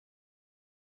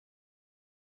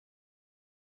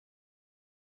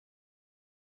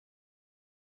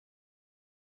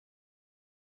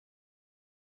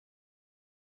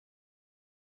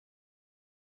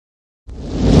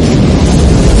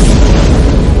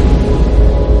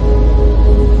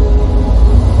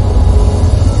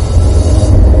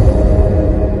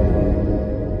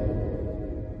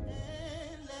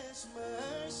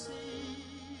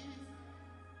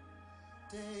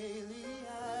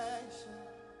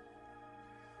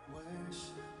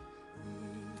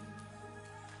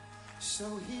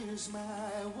So here's my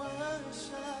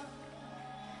worship,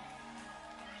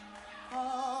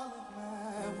 all of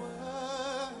my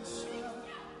worship.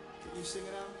 Can you sing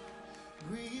it out?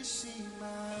 Receive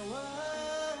my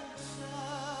worship.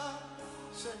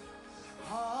 Say,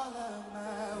 all of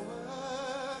my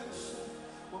worship.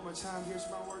 One more time, here's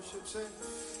my worship. Say,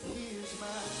 here's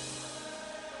my,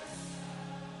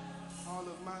 all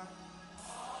of my.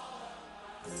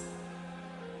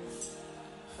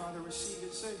 Father, receive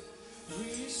it. Say,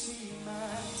 receive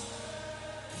my,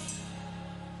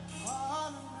 all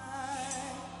of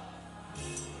mine.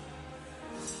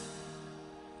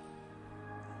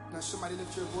 Now somebody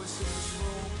lift your voice in this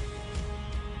room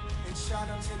and shout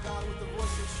unto God with the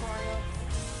voice of triumph.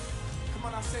 Come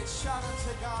on, I said shout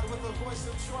unto God with the voice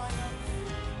of triumph.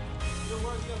 You're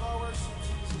worthy of our worship,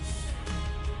 Jesus.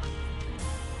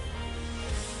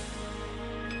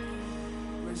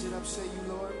 Raise it up, say you,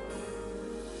 Lord.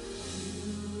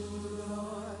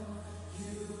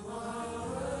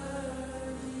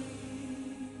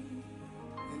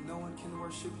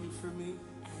 Worship you for me.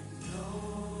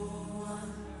 And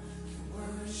no one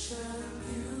can worship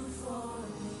you for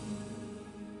me.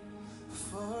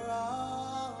 For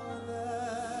all the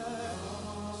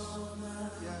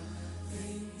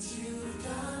things you've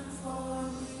done for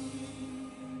me.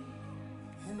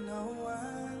 And no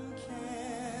one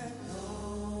can.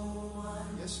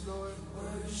 Yes, Lord.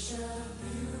 Worship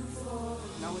you for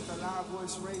me. Now with a loud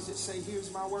voice, raise it. Say,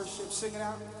 here's my worship. Sing it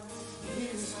out.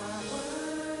 Here's my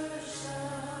worship.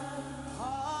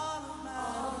 All of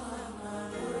my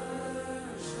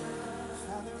worship.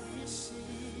 Father,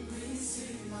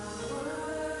 receive my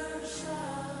worship.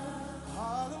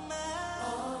 All of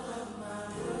my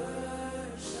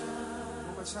worship.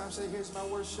 One more time, say, here's my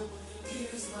worship.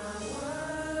 Here's my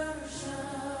worship.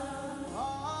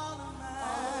 All of my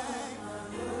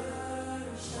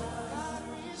worship. God,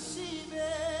 receive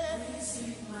it.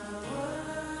 Receive my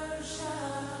worship.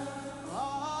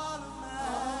 All of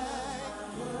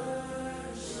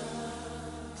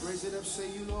raise it up, say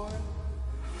you, Lord.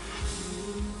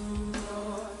 You,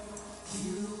 Lord,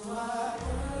 you are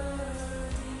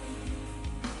worthy.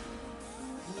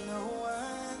 No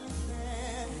one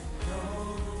can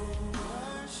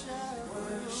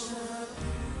worship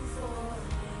you for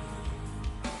me.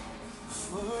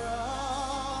 For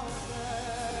all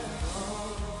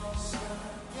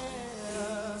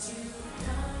that you've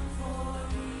done for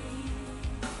me.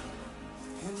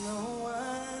 And no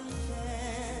one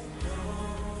can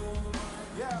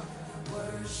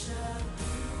worship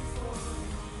you for me.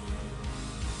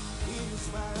 Here's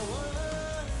my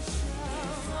worship.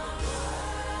 Here's my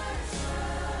worship.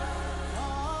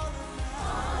 All of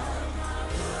my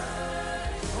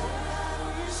worship. Oh, God,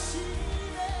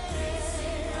 receive it.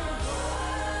 Receive my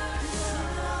worship.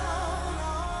 All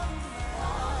of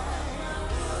my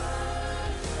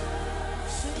worship.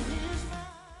 Say, here's my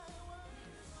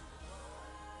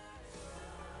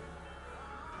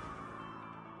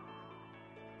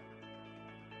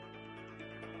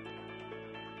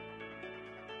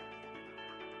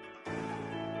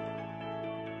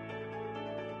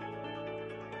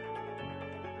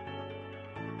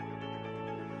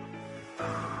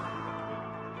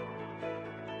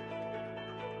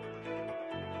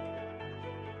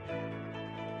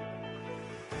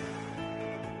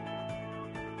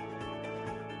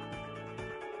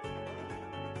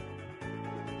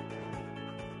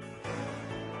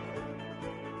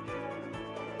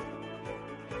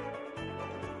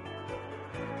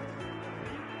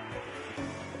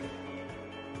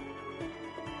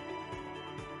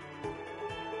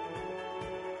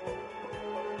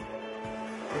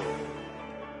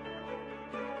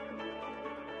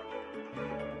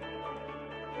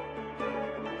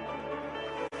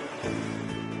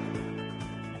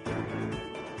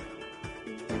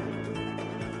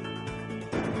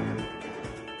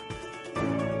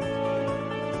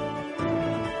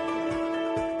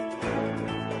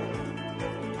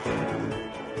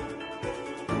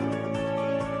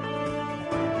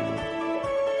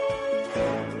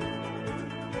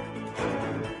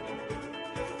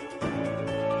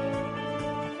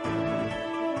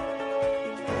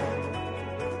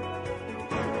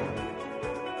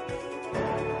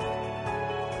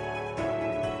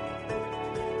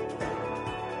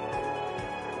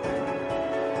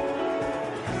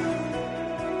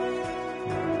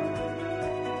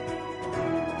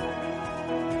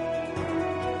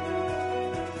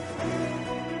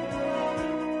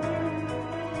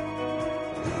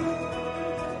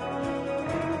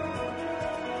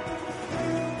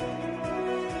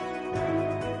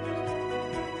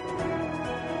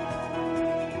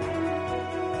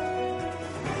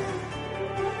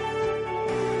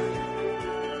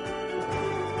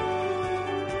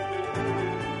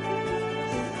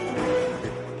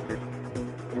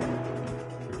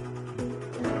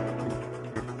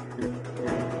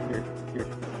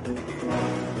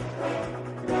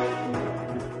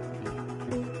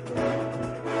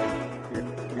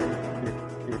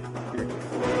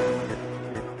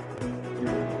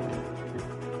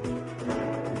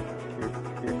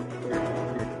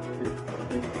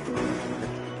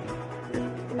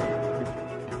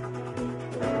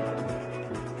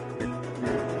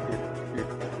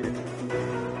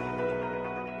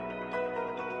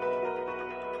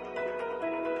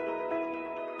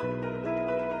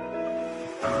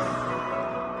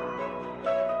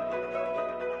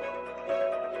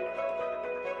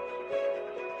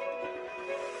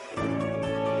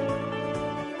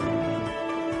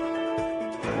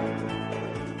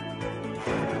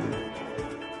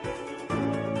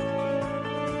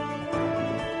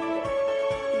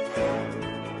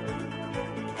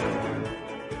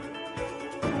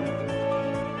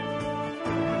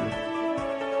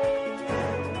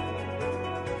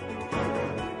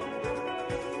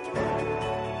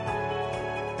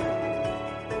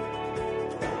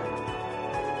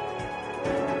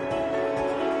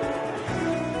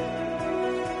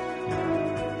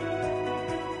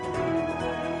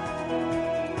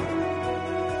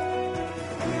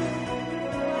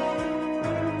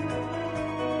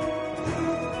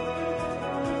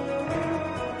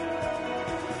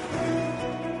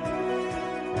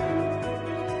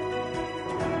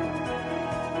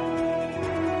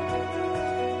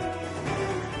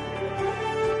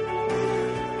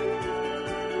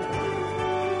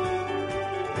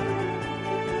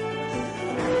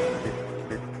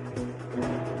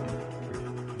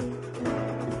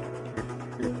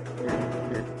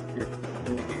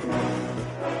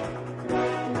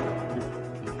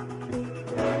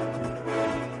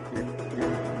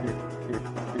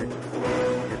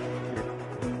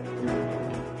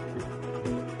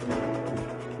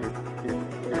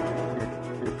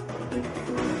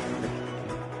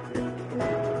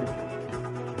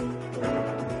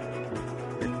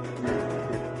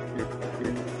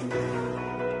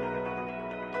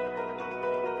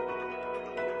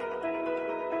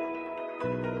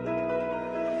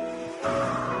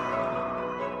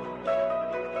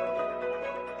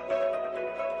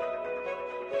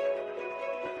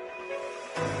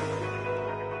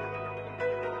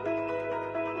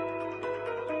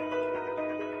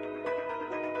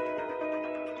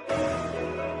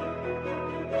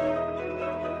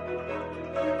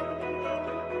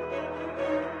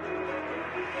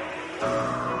Here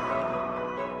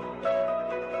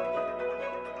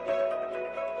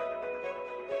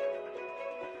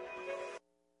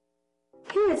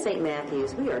at St.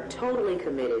 Matthew's, we are totally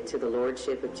committed to the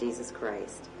Lordship of Jesus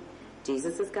Christ.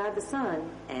 Jesus is God the Son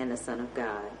and the Son of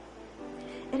God.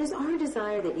 It is our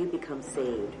desire that you become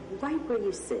saved right where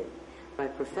you sit by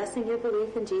professing your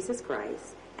belief in Jesus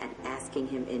Christ and asking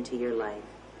Him into your life.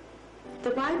 The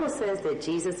Bible says that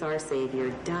Jesus, our Savior,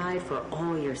 died for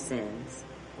all your sins.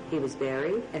 He was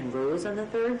buried and rose on the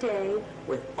third day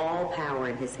with all power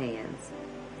in His hands.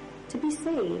 To be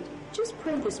saved, just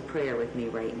pray this prayer with me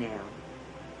right now.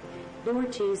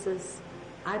 Lord Jesus,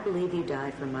 I believe you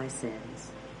died for my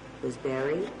sins, was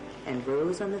buried, and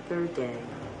rose on the third day.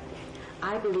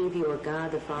 I believe you are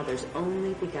God the Father's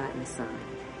only begotten Son.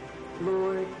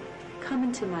 Lord, come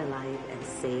into my life and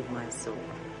save my soul.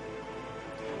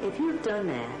 If you have done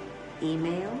that,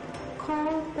 email,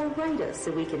 call, or write us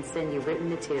so we can send you written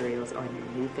materials on your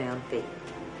newfound faith.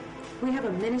 We have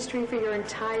a ministry for your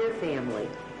entire family.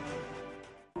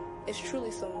 It's truly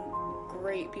some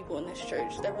great people in this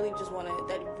church that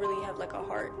really have like a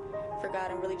heart for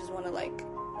God and really just want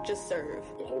to just serve.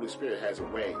 The Holy Spirit has a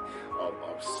way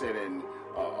of sending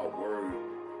a word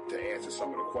to answer some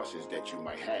of the questions that you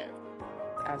might have.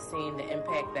 I've seen the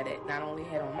impact that it not only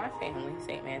had on my family,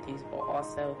 St. Matthew's, but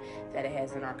also that it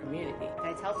has in our community.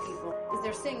 I tell people, because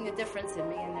they're seeing the difference in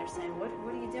me, and they're saying, what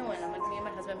are you doing? I'm like, me and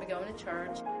my husband have been going to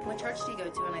church. What church do you go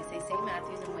to? And I say St.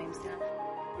 Matthew's in Williamstown.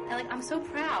 And I'm so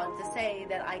proud to say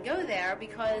that I go there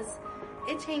because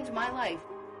it changed my life.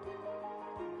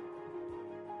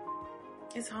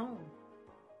 It's home.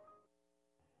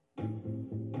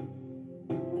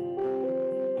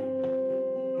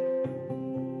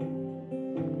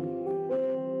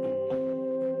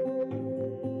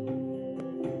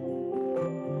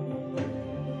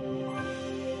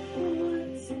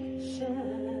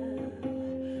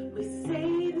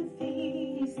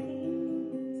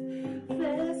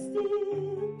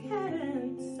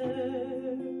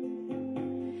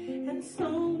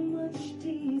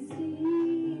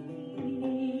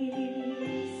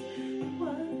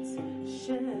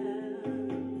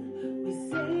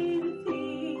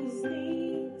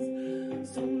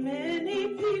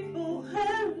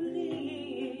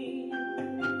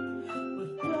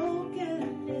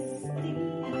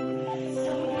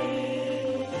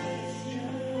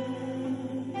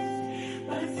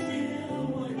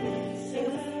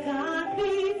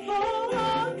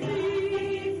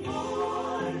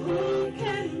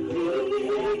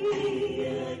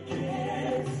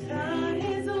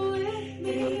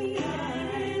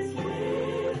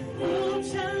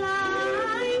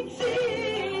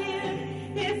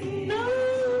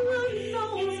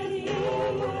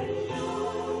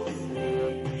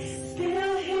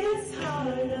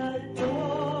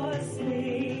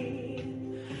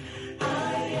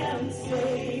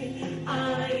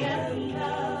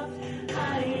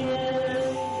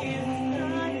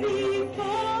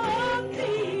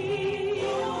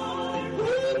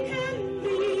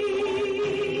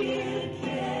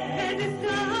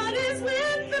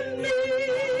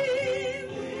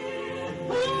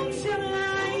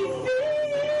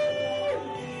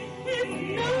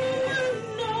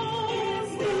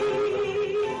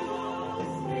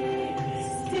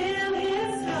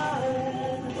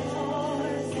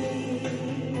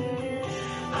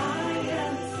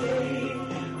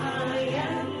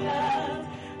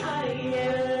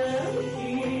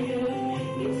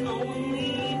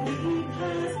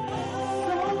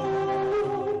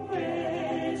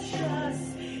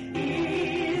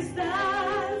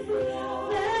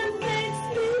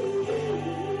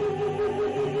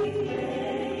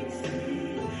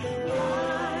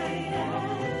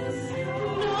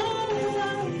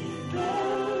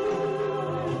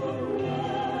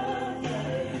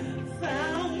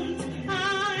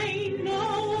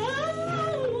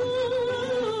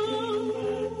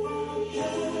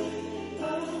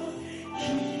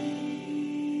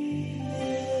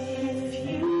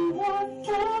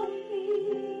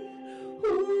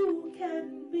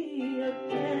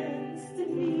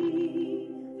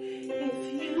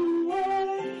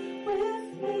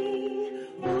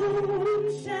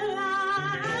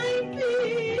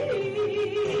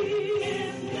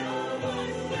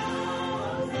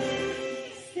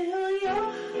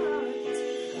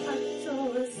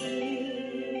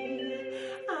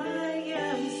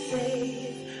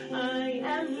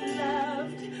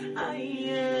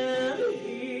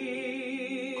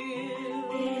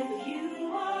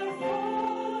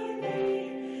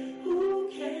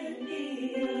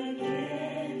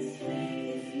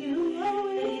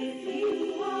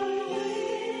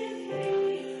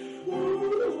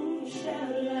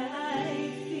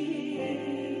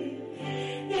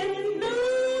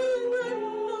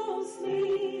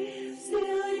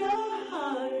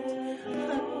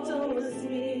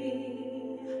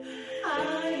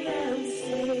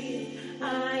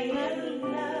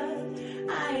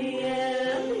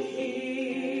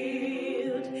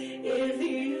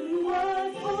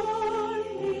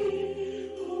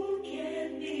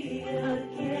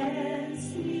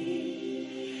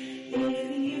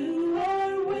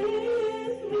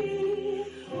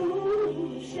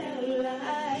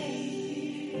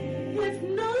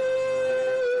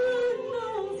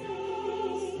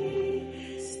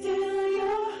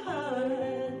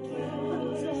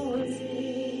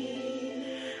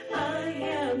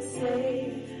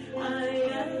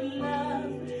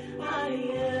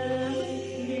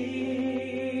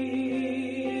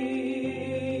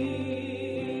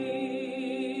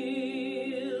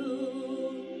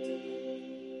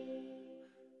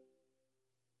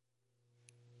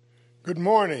 Good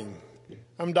morning.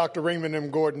 I'm Dr. Raymond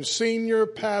M. Gordon, senior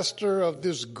pastor of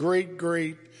this great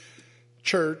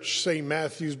church, St.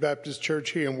 Matthew's Baptist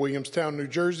Church here in Williamstown, New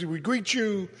Jersey. We greet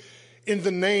you in the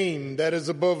name that is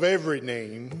above every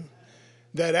name,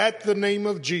 that at the name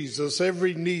of Jesus,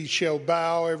 every knee shall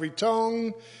bow, every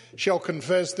tongue shall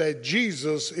confess that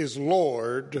Jesus is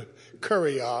Lord,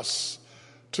 Kyrios,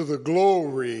 to the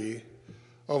glory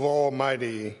of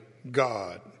Almighty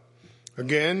God.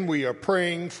 Again, we are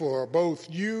praying for both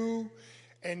you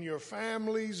and your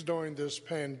families during this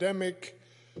pandemic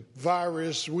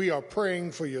virus. We are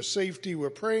praying for your safety. We're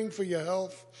praying for your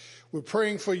health. We're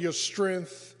praying for your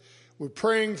strength. We're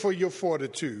praying for your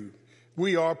fortitude.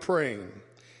 We are praying.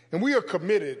 And we are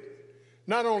committed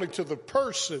not only to the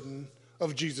person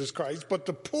of Jesus Christ, but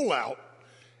the pullout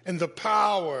and the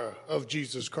power of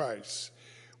Jesus Christ.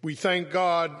 We thank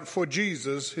God for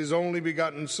Jesus, his only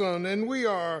begotten Son, and we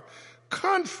are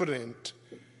confident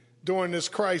during this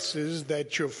crisis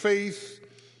that your faith,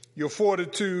 your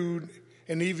fortitude,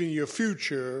 and even your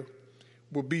future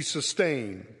will be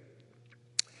sustained.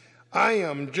 I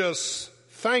am just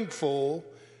thankful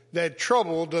that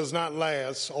trouble does not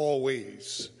last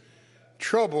always.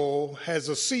 Trouble has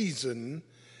a season,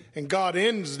 and God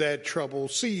ends that trouble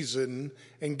season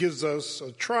and gives us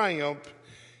a triumph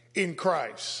in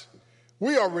Christ.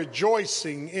 We are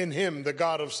rejoicing in him, the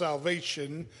God of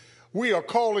salvation. We are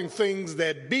calling things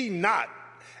that be not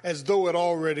as though it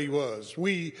already was.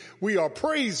 We are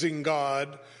praising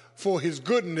God for his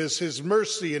goodness, his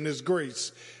mercy, and his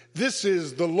grace. This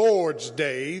is the Lord's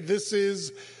day. This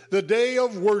is the day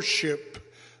of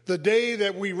worship, the day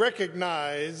that we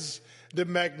recognize the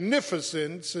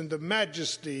magnificence and the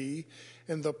majesty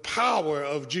and the power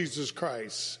of Jesus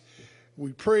Christ.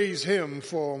 We praise him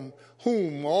from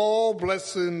whom all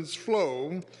blessings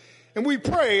flow. And we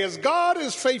pray as God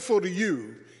is faithful to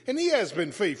you, and he has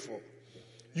been faithful.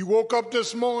 You woke up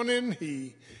this morning,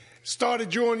 he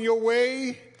started you on your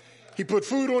way, he put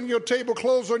food on your table,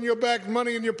 clothes on your back,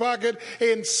 money in your pocket.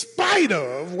 In spite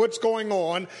of what's going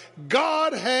on,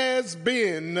 God has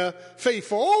been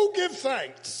faithful. Oh, give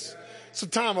thanks. It's a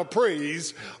time of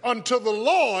praise unto the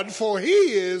Lord, for he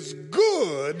is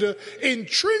good,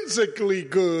 intrinsically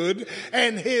good,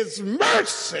 and his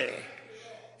mercy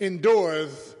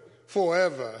endureth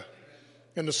forever.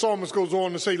 And the psalmist goes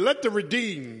on to say, let the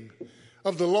redeemed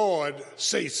of the Lord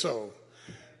say so.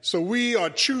 So we are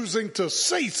choosing to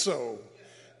say so,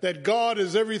 that God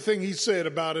is everything he said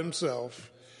about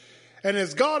himself. And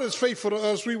as God is faithful to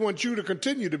us, we want you to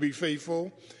continue to be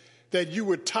faithful, that you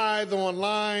would tithe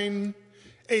online,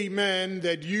 amen,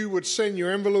 that you would send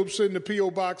your envelopes in the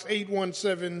P.O. Box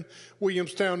 817,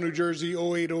 Williamstown, New Jersey,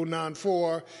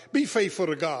 08094. Be faithful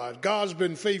to God. God's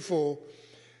been faithful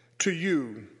to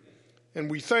you. And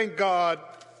we thank God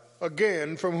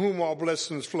again, from whom all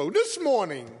blessings flow. This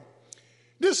morning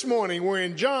we're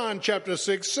in John chapter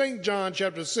 6, St. John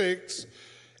chapter 6,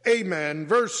 amen,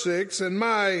 verse 6. And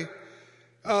my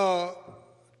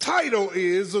title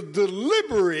is A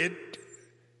Deliberate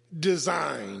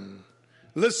Design.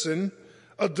 Listen,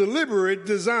 a deliberate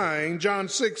design. John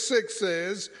 6:6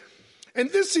 says, and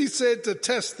this he said to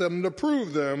test them, to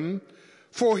prove them,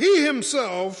 for he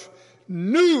himself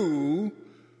knew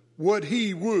what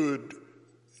he would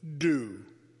do.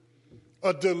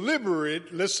 A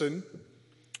deliberate, listen,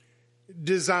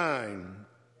 design.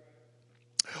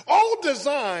 All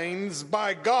designs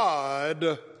by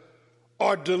God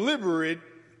are deliberate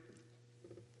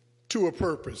to a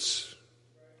purpose.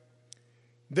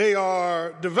 They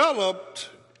are developed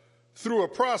through a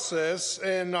process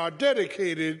and are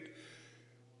dedicated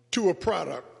to a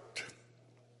product.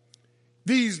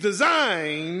 These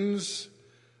designs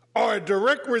are a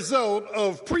direct result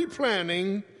of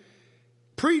pre-planning,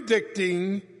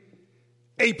 predicting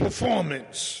a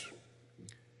performance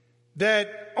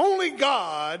that only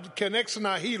God can ex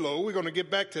nihilo, we're going to get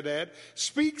back to that,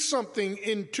 speak something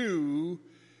into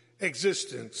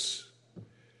existence.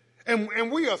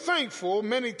 And we are thankful.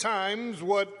 Many times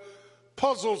what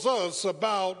puzzles us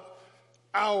about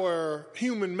our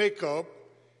human makeup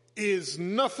is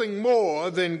nothing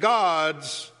more than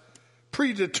God's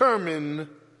predetermined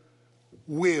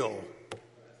will.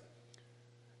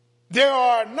 There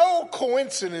are no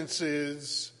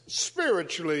coincidences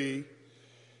spiritually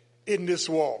in this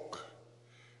walk.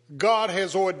 God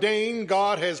has ordained,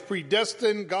 God has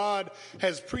predestined, God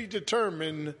has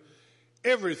predetermined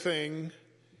everything,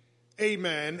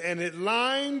 amen, and it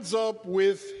lines up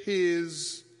with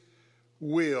his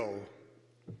will.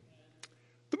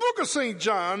 The book of St.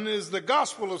 John is the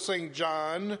Gospel of St.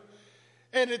 John,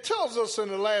 and it tells us in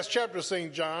the last chapter of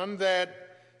St. John that,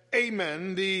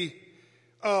 amen, the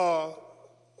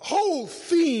whole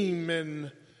theme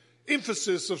and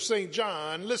emphasis of St.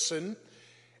 John, listen,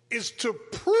 is to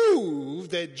prove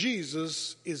that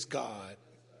Jesus is God.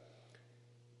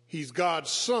 He's God's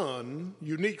Son,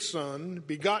 unique Son,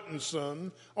 begotten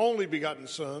Son, only begotten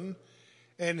Son,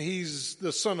 and he's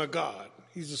the Son of God.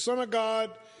 He's the Son of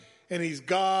God, and he's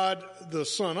God the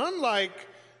Son. Unlike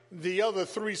the other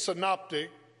three synoptic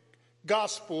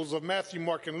Gospels of Matthew,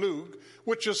 Mark, and Luke,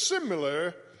 which are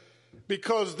similar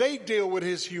because they deal with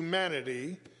his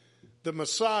humanity, the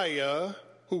Messiah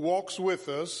who walks with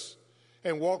us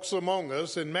and walks among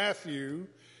us in Matthew,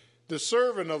 the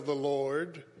servant of the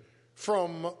Lord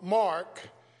from Mark,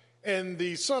 and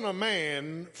the Son of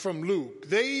Man from Luke.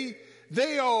 They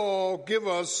all give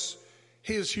us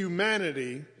his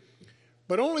humanity,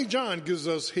 but only John gives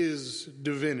us his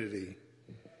divinity.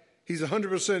 He's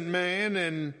 100% man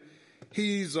and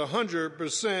he's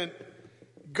 100%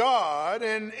 God.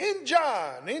 And in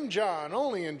John,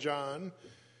 only in John,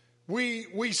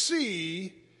 we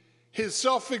see his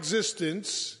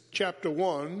self-existence, chapter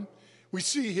 1. We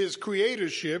see his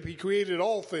creatorship. He created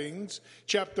all things,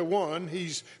 chapter 1.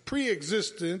 He's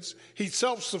pre-existence. He's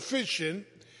self-sufficient.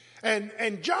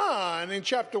 And John, in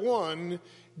chapter 1,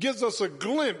 gives us a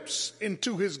glimpse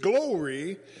into his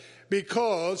glory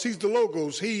because he's the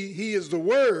Logos. He is the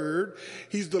Word.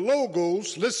 He's the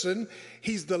Logos. Listen,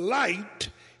 he's the light.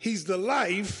 He's the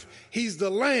life. He's the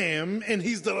Lamb. And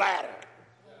he's the ladder.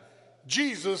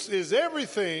 Jesus is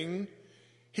everything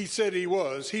he said he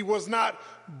was. He was not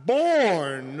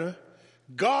born.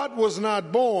 God was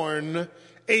not born,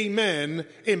 amen,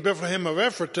 in Bethlehem of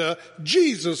Ephratah.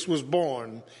 Jesus was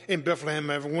born in Bethlehem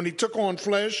of Ephratah. When he took on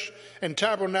flesh and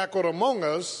tabernacled among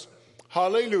us,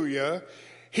 hallelujah,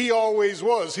 he always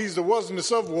was. He's the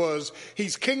wasness of was.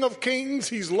 He's King of kings.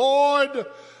 He's Lord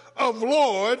of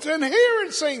lords. And here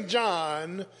in St.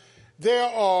 John, there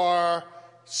are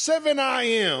 7 I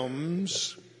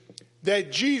Ams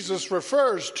that Jesus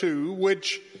refers to,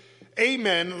 which,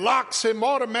 amen, locks him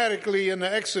automatically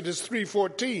into Exodus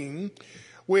 3:14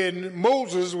 when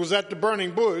Moses was at the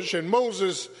burning bush and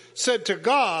Moses said to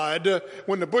God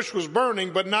when the bush was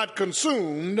burning but not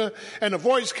consumed, and a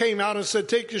voice came out and said,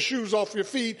 take your shoes off your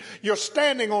feet, you're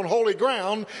standing on holy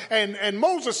ground. And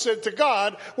Moses said to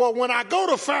God, well, when I go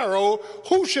to Pharaoh,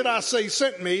 who should I say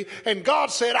sent me? And God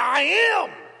said, I am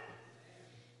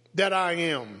that I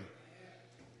am.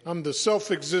 I'm the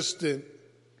self-existent,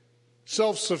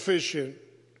 self-sufficient,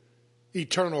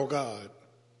 eternal God.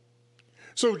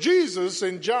 So Jesus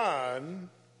in John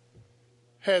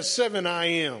has 7 I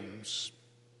Ams.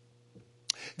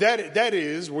 That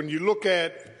is, when you look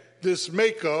at this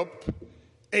makeup,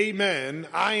 amen,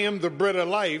 I am the bread of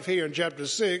life here in chapter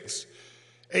 6,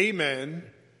 amen.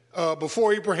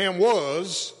 Before Abraham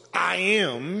was, I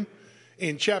am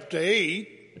in chapter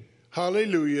 8.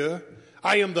 Hallelujah.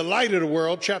 I am the light of the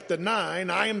world, chapter 9.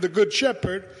 I am the good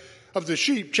shepherd of the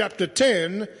sheep, chapter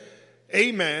 10.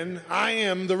 Amen. I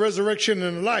am the resurrection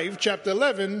and life, chapter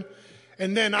 11.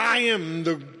 And then I am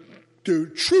the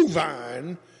true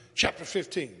vine, chapter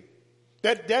 15.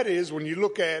 That is, when you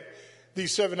look at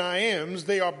these 7 I Ams,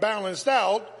 they are balanced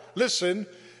out, listen,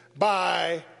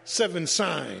 by 7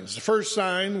 signs. The first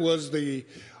sign was the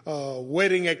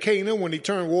wedding at Cana when he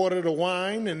turned water to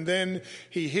wine, and then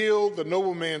he healed the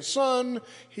nobleman's son.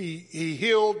 He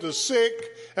healed the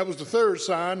sick. That was the third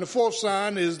sign. The fourth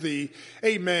sign is the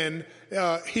amen.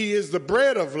 He is the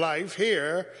bread of life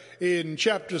here in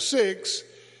chapter 6.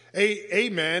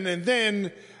 Amen. And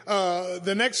then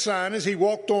the next sign is he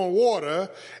walked on water.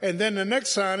 And then the next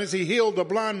sign is he healed the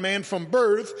blind man from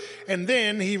birth. And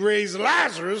then he raised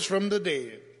Lazarus from the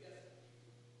dead.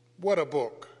 What a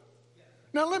book.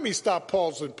 Now, let me stop,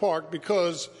 pause, and park,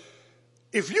 because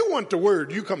if you want the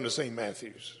word, you come to St.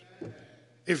 Matthew's.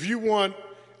 If you want,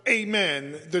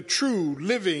 amen, the true,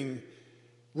 living,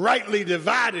 rightly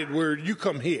divided word, you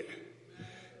come here.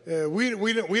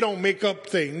 We don't make up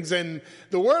things, and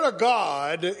the word of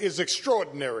God is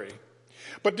extraordinary.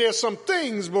 But there's some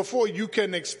things before you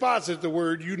can exposit the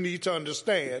word you need to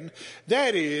understand.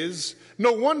 That is,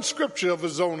 no one scripture of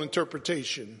his own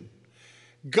interpretation.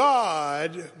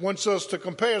 God wants us to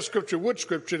compare scripture with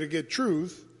scripture to get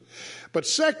truth. But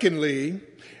secondly,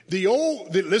 the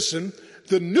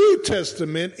New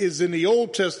Testament is in the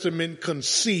Old Testament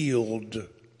concealed.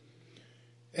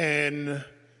 And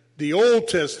the Old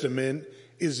Testament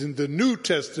is in the New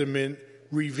Testament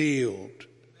revealed.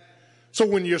 So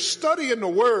when you're studying the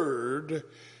word,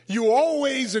 you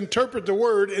always interpret the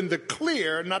word in the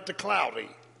clear, not the cloudy.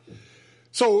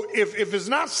 So if it's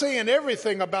not saying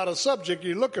everything about a subject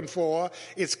you're looking for,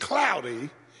 it's cloudy,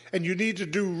 and you need to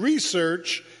do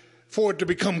research for it to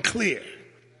become clear.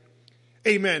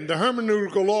 Amen. The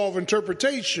hermeneutical law of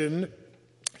interpretation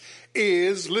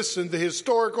is, listen, the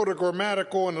historical, the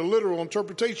grammatical, and the literal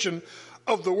interpretation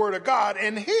of the Word of God.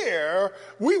 And here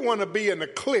we want to be in the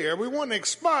clear. We want to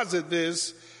exposit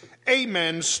this,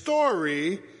 amen,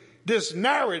 story, this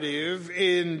narrative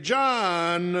in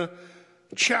John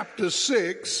chapter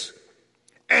 6.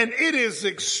 And it is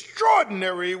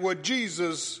extraordinary what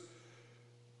Jesus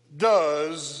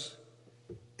does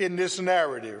in this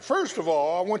narrative. First of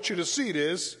all, I want you to see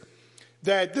this,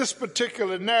 that this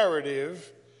particular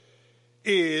narrative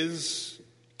is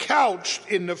couched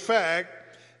in the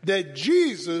fact that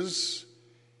Jesus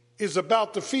is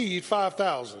about to feed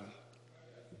 5,000.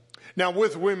 Now,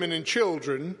 with women and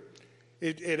children,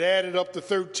 it added up to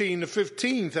 13 to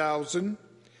 15,000.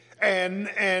 And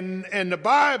the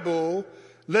Bible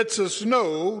lets us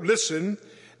know, listen,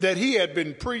 that he had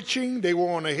been preaching. They were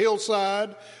on a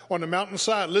hillside, on the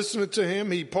mountainside, listening to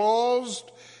him. He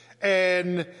paused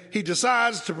and he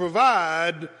decides to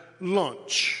provide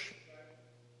lunch.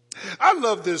 I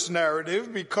love this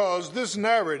narrative because this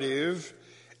narrative,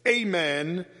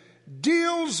 amen,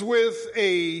 deals with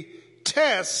a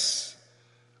test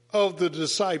of the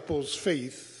disciples'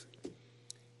 faith.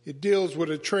 It deals with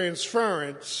a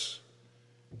transference,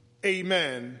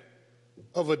 amen,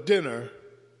 of a dinner,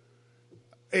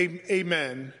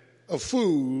 amen, of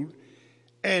food,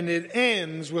 and it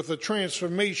ends with a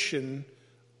transformation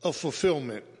of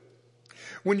fulfillment.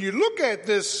 When you look at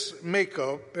this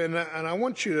makeup, and I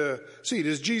want you to see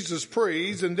this, Jesus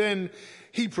prays, and then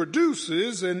he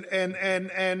produces,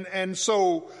 and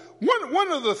so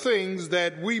one of the things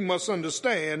that we must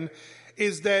understand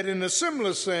is that in a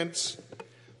similar sense,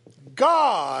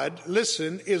 God,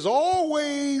 listen, is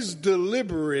always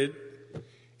deliberate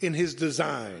in his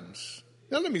designs.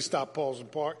 Now let me stop, pause, and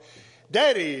park.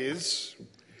 That is,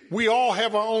 we all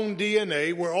have our own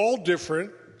DNA. We're all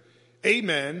different.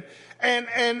 Amen. And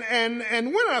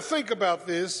when I think about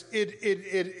this,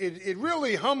 it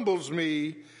really humbles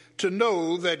me to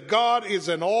know that God is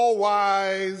an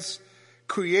all-wise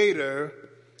creator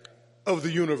of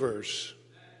the universe.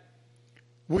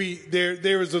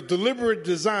 There is a deliberate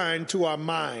design to our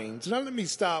minds. Now let me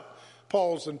stop,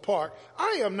 pause, and park.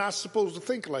 I am not supposed to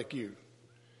think like you.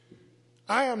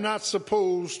 I am not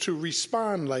supposed to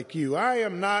respond like you. I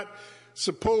am not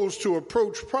supposed to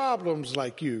approach problems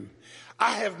like you.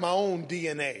 I have my own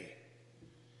DNA.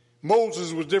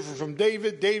 Moses was different from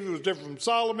David. David was different from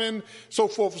Solomon, so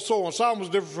forth and so on. Solomon was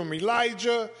different from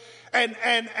Elijah. And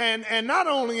not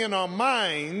only in our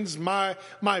minds, my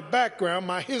background,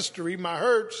 my history, my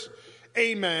hurts,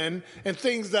 amen, and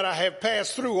things that I have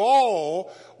passed through,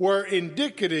 all were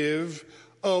indicative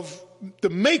of the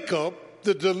makeup,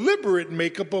 the deliberate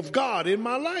makeup of God in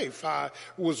my life. I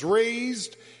was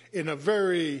raised in a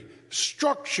very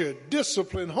structured,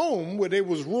 disciplined home where there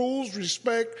was rules,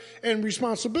 respect, and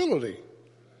responsibility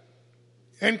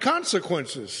and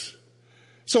consequences.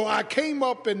 So I came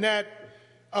up in that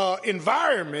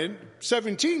environment.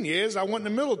 17 years. I went in the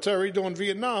military during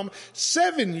Vietnam.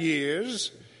 7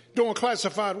 years doing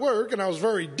classified work, and I was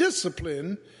very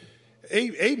disciplined.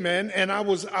 Amen. And I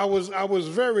was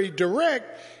very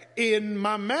direct in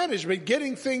my management,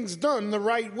 getting things done the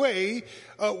right way,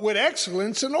 with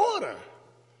excellence and order.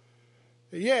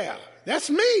 Yeah, that's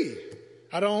me.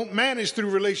 I don't manage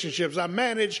through relationships. I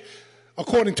manage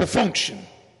according to function.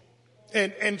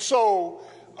 And so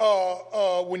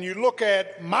when you look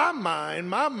at my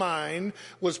mind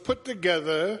was put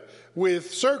together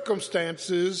with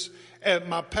circumstances at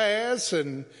my past,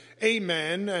 and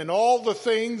amen, and all the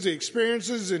things, the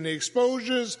experiences and the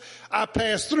exposures I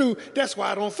passed through. That's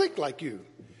why I don't think like you.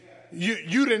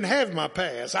 You didn't have my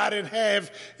past. I didn't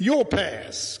have your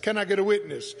past. Can I get a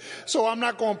witness? So I'm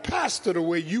not going to pastor the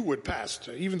way you would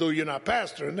pastor, even though you're not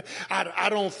pastoring. I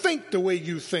don't think the way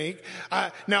you think.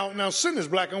 Now sin is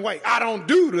black and white. I don't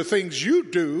do the things you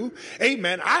do.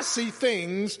 Amen. I see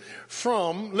things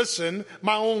from, listen,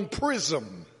 my own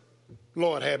prism.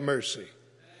 Lord have mercy.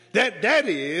 That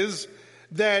is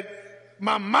that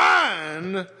my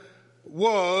mind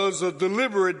was a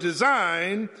deliberate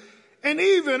design. And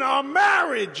even our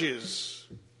marriages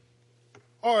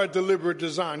are a deliberate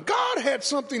design. God had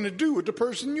something to do with the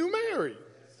person you marry.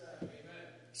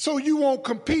 So you won't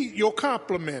compete, you'll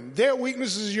complement. Their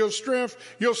weakness is your strength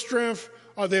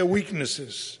are their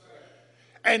weaknesses.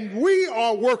 And we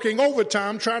are working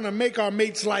overtime trying to make our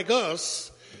mates like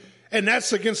us, and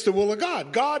that's against the will of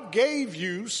God. God gave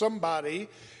you somebody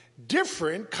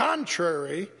different,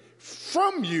 contrary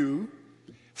from you,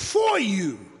 for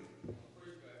you.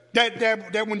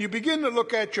 That when you begin to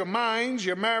look at your minds,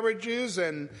 your marriages,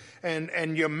 and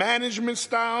your management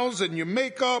styles and your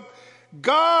makeup,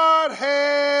 God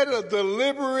had a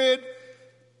deliberate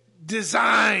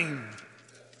design.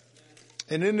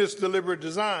 And in this deliberate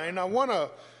design, I want to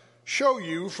show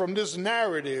you from this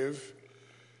narrative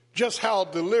just how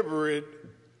deliberate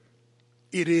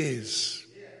it is.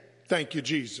 Thank you,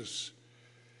 Jesus.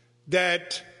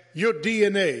 That your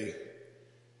DNA,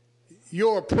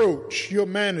 your approach, your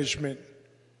management,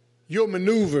 your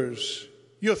maneuvers,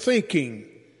 your thinking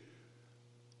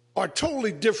are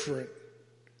totally different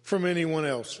from anyone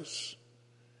else's.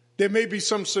 There may be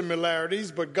some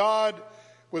similarities, but God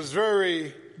was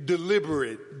very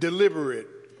deliberate,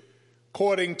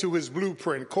 according to his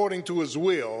blueprint, according to his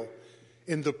will,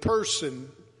 in the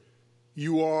person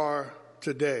you are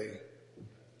today.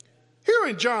 Here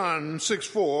in John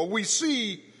 6:4, we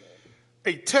see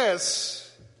a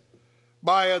test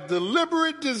by a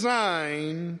deliberate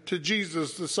design to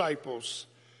Jesus' disciples.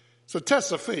 It's a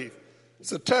test of faith.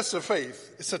 It's a test of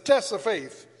faith. It's a test of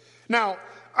faith. Now,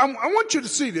 I want you to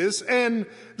see this. And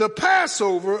the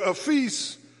Passover, a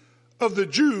feast of the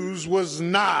Jews, was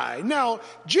nigh. Now,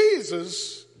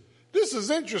 Jesus, this is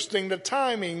interesting, the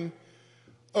timing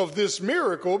of this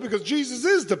miracle, because Jesus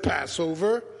is the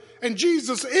Passover and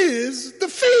Jesus is the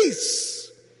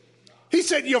feast. He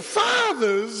said, your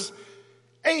fathers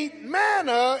ate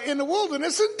manna in the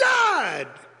wilderness and died.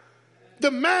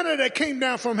 The manna that came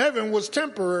down from heaven was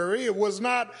temporary. It was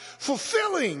not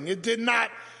fulfilling. It did not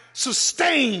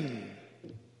sustain.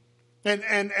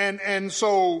 And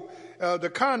so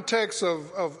the context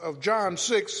of John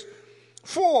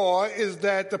 6:4 is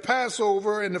that the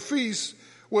Passover and the feast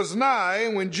was nigh,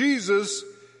 and when Jesus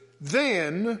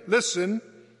then, listen,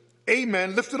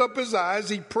 amen, lifted up his eyes,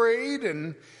 he prayed,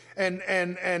 and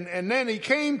then he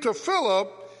came to Philip,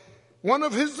 one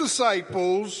of his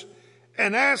disciples,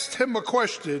 and asked him a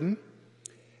question.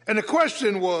 And the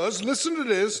question was, listen to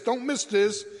this, don't miss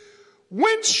this,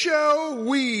 whence shall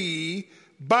we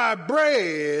buy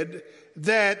bread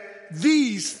that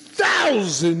these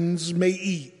thousands may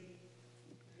eat?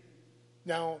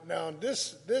 Now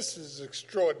this is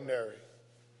extraordinary.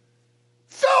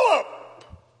 Philip,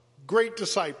 great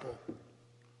disciple,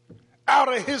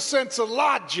 out of his sense of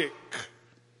logic,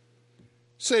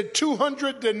 said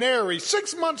 200 denarii,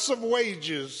 6 months of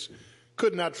wages,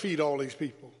 could not feed all these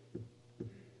people.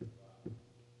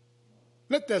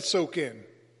 Let that soak in.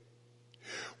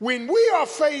 When we are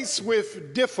faced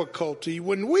with difficulty,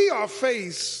 when we are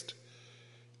faced,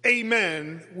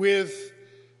 amen, with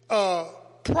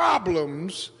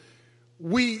problems,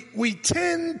 we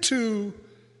tend to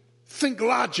think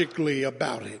logically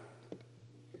about it.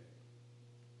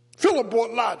 Philip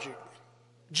brought logic.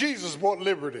 Jesus brought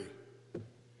liberty.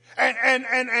 And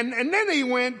then he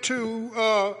went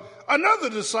to another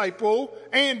disciple,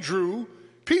 Andrew,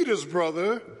 Peter's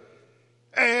brother,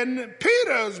 and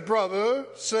Peter's brother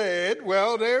said,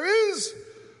 well, there is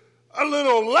a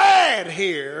little lad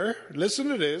here, listen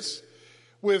to this,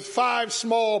 with 5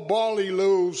 small barley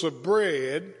loaves of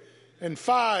bread, and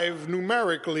 5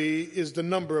 numerically is the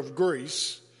number of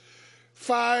grace,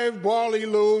 5 barley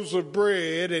loaves of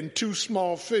bread and 2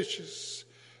 small fishes.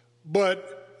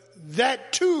 But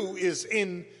that too is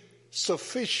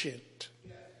insufficient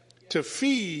to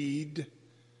feed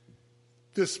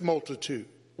this multitude.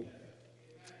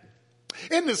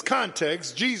 In this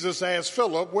context, Jesus asked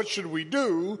Philip, what should we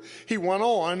do? He went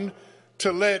on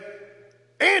to let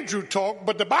Andrew talk,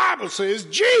 but the Bible says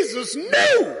Jesus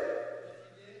knew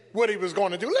what he was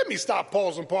going to do. Let me stop,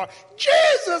 pause, and pause.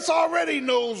 Jesus already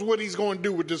knows what he's going to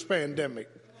do with this pandemic.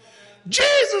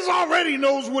 Jesus already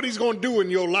knows what he's going to do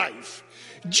in your life.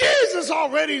 Jesus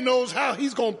already knows how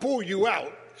he's going to pull you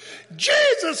out.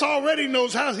 Jesus already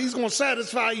knows how he's going to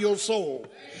satisfy your soul.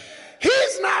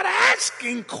 He's not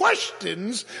asking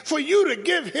questions for you to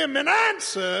give him an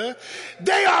answer.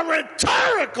 They are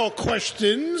rhetorical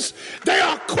questions. They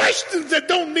are questions that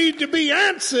don't need to be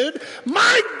answered.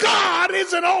 My God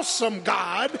is an awesome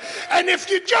God. And if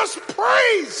you just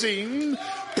praise him,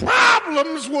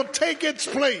 problems will take its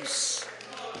place.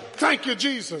 Thank you,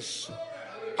 Jesus.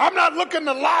 I'm not looking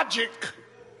to logic.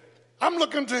 I'm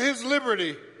looking to his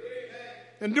liberty.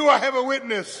 And do I have a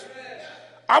witness?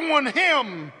 I want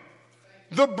him,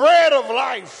 the bread of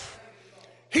life.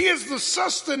 He is the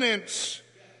sustenance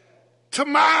to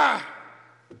my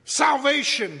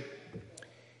salvation.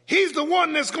 He's the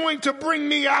one that's going to bring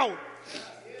me out.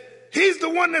 He's the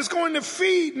one that's going to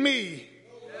feed me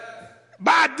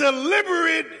by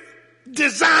deliberate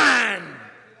design.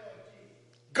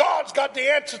 God's got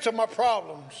the answer to my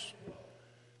problems.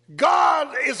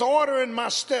 God is ordering my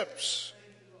steps.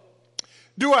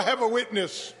 Do I have a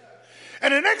witness?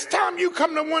 And the next time you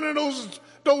come to one of those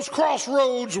those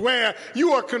crossroads where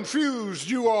you are confused,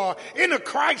 you are in a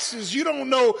crisis, you don't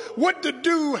know what to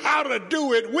do, how to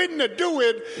do it, when to do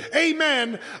it.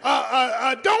 Amen.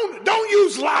 Don't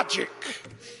use logic.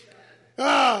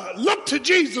 Look to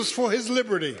Jesus for his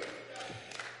liberty.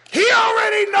 He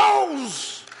already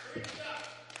knows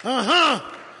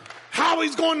how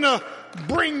he's going to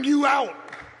bring you out,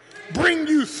 bring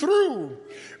you through,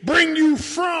 bring you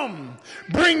from,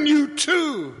 bring you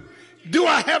to. Do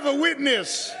I have a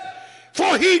witness?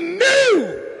 For he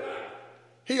knew.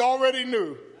 He already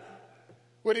knew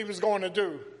what he was going to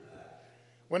do.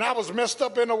 When I was messed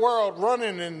up in the world,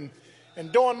 running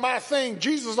and doing my thing,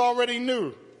 Jesus already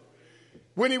knew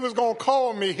when he was going to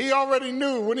call me. He already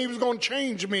knew when he was going to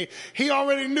change me. He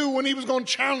already knew when he was going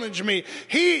to challenge me.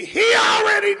 He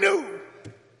already knew.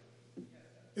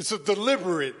 It's a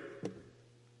deliberate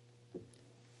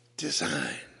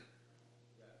design.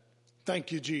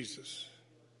 Thank you, Jesus.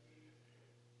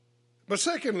 But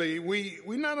secondly, we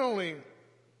not only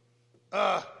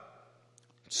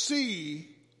see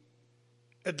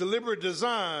a deliberate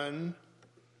design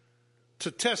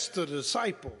to test the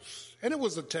disciples. And it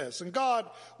was a test. And God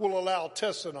will allow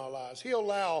tests in our lives. He'll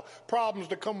allow problems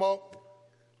to come up.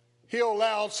 He'll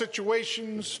allow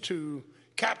situations to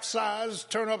capsize,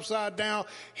 turn upside down.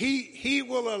 He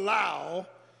will allow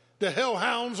the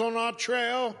hellhounds on our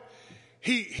trail.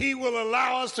 He will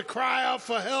allow us to cry out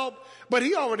for help, but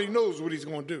he already knows what he's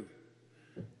going to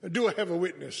do. Do I have a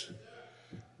witness?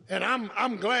 And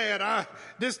I'm glad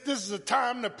this is a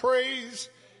time to praise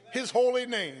his holy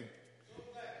name,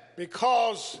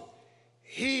 because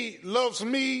he loves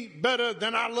me better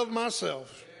than I love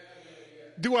myself.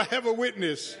 Do I have a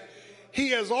witness? He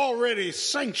has already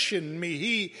sanctioned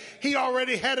me. He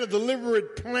already had a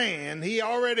deliberate plan. He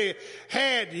already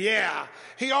had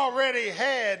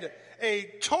a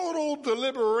total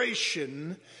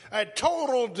deliberation, a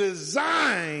total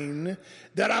design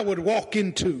that I would walk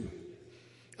into.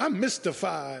 I'm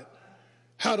mystified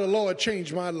how the Lord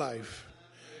changed my life.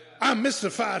 I'm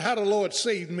mystified how the Lord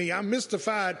saved me. I'm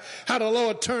mystified how the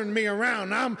Lord turned me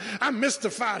around. I'm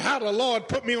mystified how the Lord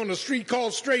put me on the street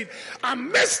called straight.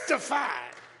 I'm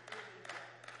mystified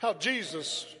how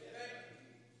Jesus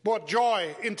brought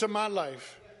joy into my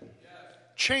life,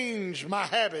 changed my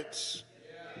habits,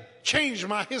 changed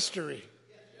my history,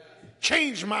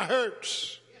 changed my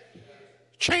hurts,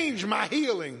 changed my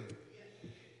healing.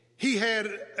 He had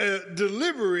a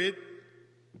deliberate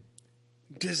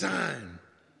design.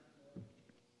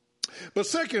 But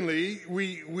secondly,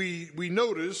 we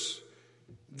notice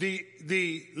the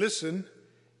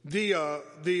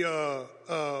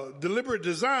deliberate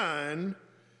design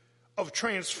of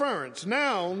transference.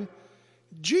 Now,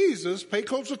 Jesus, pay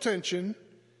close attention,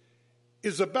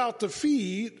 is about to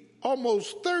feed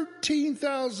almost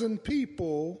 13,000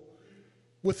 people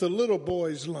with a little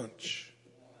boy's lunch.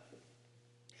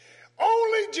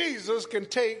 Only Jesus can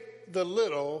take the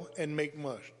little and make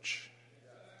much.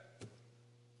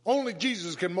 Only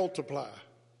Jesus can multiply.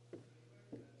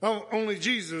 Only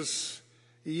Jesus,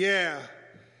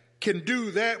 can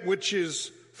do that which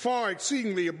is far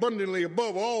exceedingly abundantly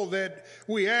above all that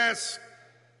we ask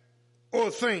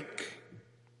or think.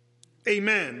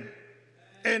 Amen.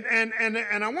 And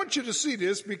I want you to see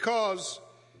this, because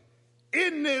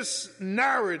in this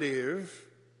narrative,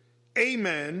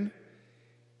 amen,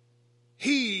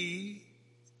 he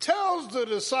tells the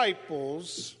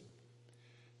disciples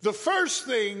the first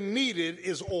thing needed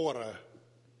is order.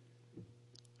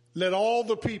 Let all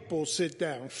the people sit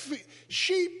down.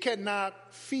 Sheep cannot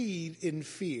feed in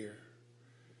fear.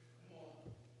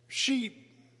 Sheep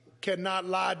cannot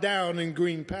lie down in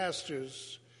green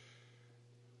pastures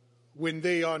when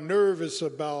they are nervous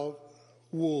about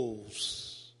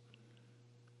wolves.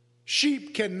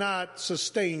 Sheep cannot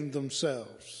sustain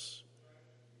themselves.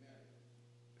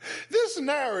 This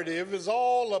narrative is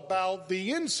all about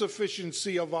the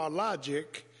insufficiency of our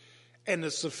logic and the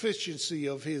sufficiency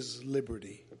of his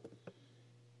liberty.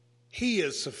 He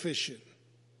is sufficient.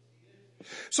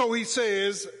 So he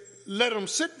says, let them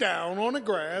sit down on the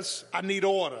grass. I need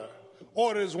order.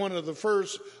 Order is one of the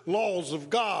first laws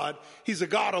of God. He's a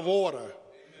God of order.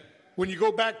 When you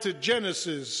go back to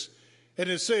Genesis, and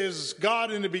it says,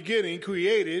 God in the beginning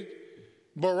created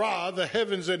bara, the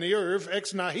heavens and the earth,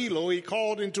 ex nihilo. He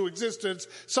called into existence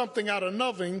something out of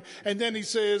nothing. And then he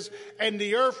says, and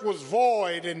the earth was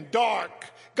void and dark.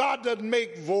 God doesn't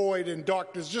make void and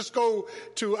darkness. Just go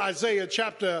to Isaiah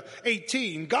chapter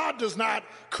 18. God does not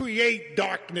create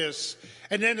darkness.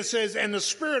 And then it says, and the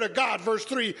Spirit of God, verse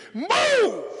 3,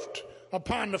 moved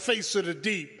upon the face of the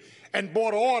deep and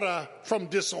brought order from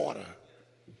disorder.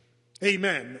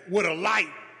 Amen. With a light,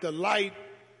 the light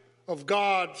of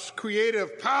God's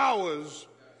creative powers.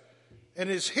 And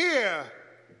it's here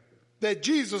that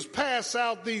Jesus passed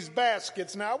out these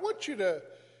baskets. Now, I want you to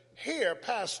hear,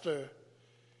 Pastor.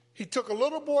 He took a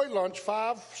little boy lunch,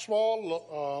 5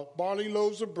 small barley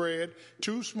loaves of bread,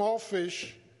 2 small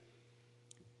fish,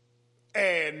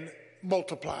 and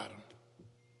multiplied them.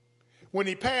 When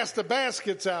he passed the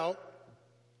baskets out,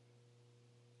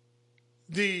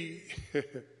 the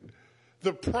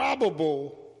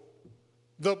probable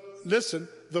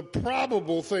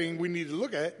thing we need to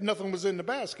look at, nothing was in the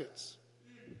baskets.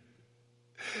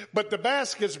 But the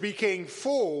baskets became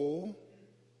full,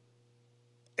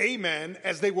 amen,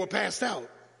 as they were passed out.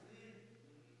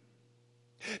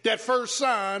 That first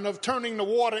sign of turning the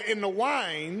water into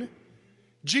wine,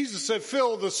 Jesus said,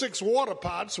 fill the 6 water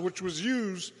pots, which was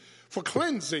used for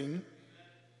cleansing,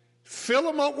 fill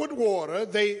them up with water.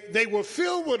 They were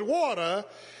filled with water,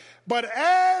 but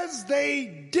as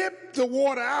they dipped the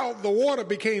water out, the water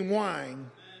became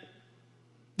wine.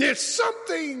 There's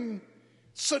something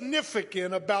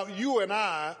significant about you and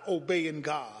I obeying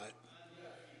God.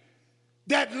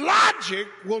 That logic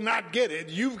will not get it.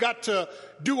 You've got to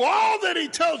do all that he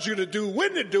tells you to do,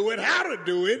 when to do it, how to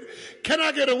do it. Can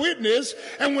I get a witness?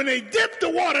 And when they dipped the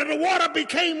water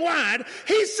became wine.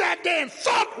 He sat there and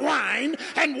thought wine,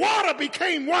 and water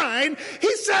became wine.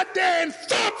 He sat there and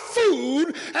thought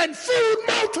food, and food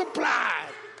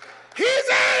multiplied. He's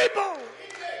able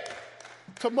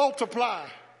to multiply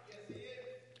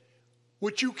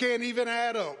what you can't even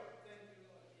add up.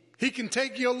 He can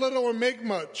take your little and make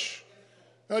much.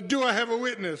 Do I have a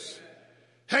witness?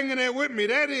 Hanging there with me.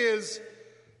 That is,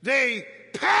 they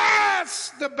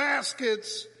passed the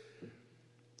baskets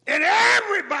and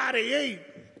everybody ate.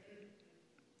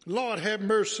 Lord have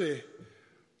mercy.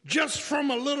 Just from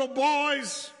a little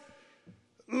boy's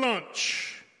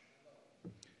lunch.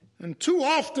 And too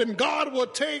often God will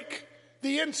take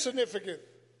the insignificant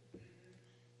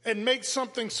and make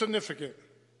something significant.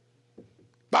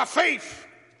 By faith,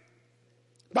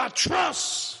 by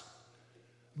trust,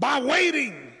 by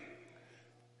waiting,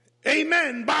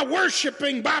 amen, by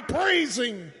worshiping, by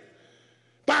praising,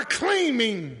 by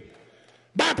claiming,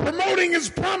 by promoting his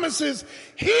promises,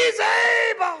 he's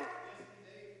able.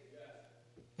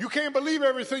 You can't believe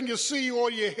everything you see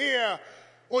or you hear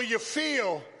or you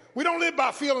feel. We don't live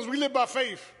by feelings, we live by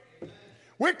faith.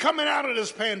 We're coming out of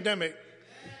this pandemic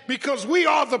because we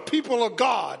are the people of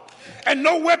God, and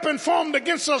no weapon formed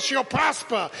against us shall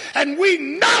prosper. And we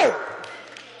know,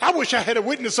 I wish I had a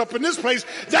witness up in this place,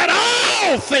 that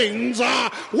all things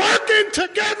are working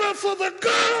together for the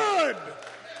good.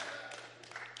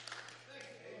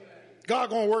 God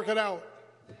gonna work it out.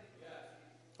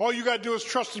 All you got to do is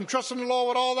trust him. Trust in the Lord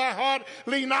with all thy heart.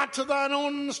 Lean not to thine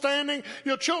own understanding.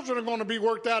 Your children are going to be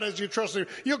worked out as you trust him.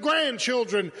 Your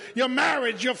grandchildren, your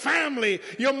marriage, your family,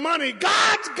 your money.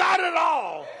 God's got it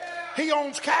all. He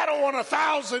owns cattle on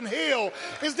 1,000 hills.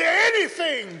 Is there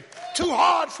anything too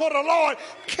hard for the Lord?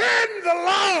 Can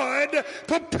the Lord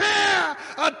prepare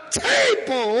a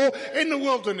table in the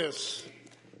wilderness?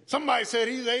 Somebody said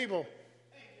he's able.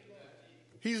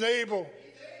 He's able.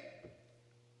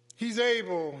 He's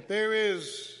able. There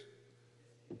is,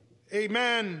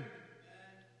 amen,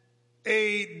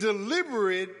 a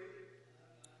deliberate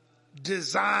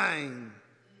design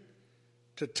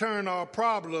to turn our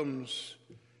problems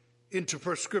into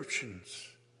prescriptions,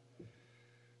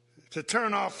 to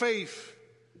turn our faith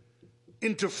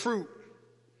into fruit.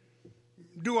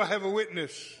 Do I have a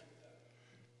witness?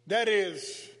 That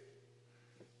is,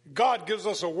 God gives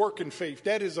us a working faith.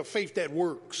 That is a faith that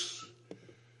works.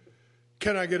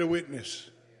 Can I get a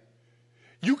witness?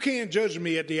 You can't judge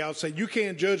me at the outset. You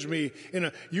can't judge me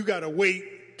you got to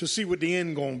wait to see what the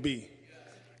end going to be.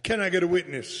 Can I get a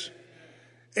witness?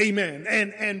 Amen.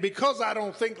 And because I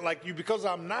don't think like you, because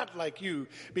I'm not like you,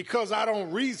 because I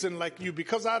don't reason like you,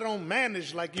 because I don't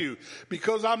manage like you,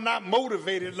 because I'm not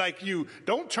motivated like you,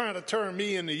 don't try to turn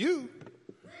me into you.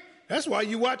 That's why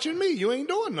you watching me. You ain't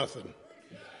doing nothing.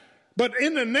 But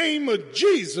in the name of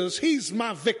Jesus, he's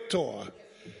my victor.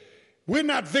 We're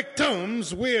not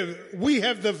victims. We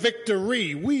have the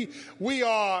victory. We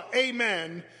are,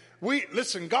 amen.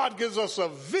 Listen, God gives us a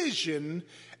vision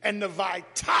and the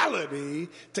vitality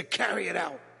to carry it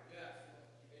out.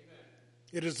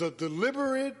 It is a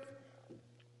deliberate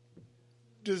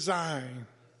design.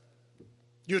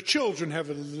 Your children have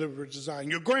a deliberate design.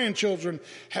 Your grandchildren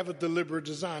have a deliberate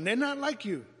design. They're not like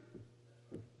you.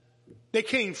 They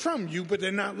came from you, but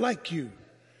they're not like you.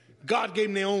 God gave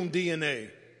them their own DNA.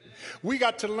 We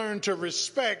got to learn to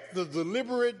respect the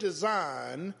deliberate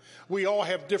design. We all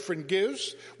have different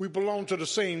gifts. We belong to the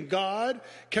same God.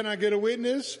 Can I get a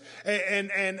witness?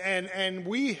 And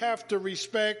we have to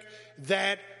respect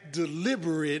that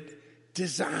deliberate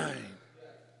design.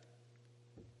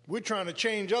 We're trying to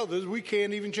change others. We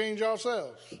can't even change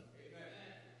ourselves.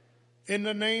 In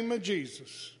the name of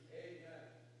Jesus.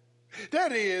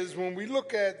 That is, when we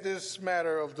look at this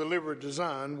matter of deliberate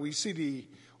design, we see the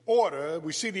order,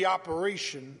 we see the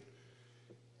operation,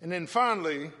 and then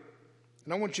finally,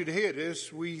 and I want you to hear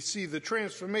this, we see the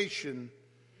transformation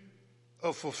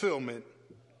of fulfillment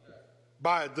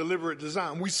by a deliberate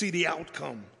design. We see the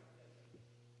outcome.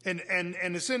 And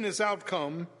it's in this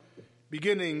outcome,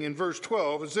 beginning in verse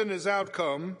 12, it's in this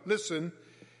outcome, listen,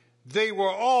 they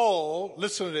were all,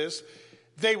 listen to this,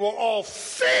 they were all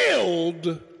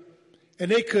filled, and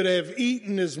they could have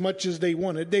eaten as much as they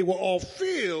wanted. They were all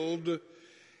filled,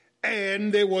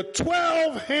 and there were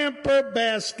 12 hamper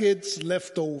baskets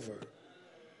left over.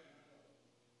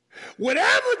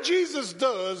 Whatever Jesus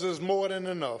does is more than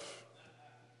enough.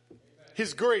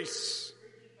 His grace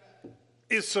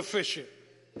is sufficient.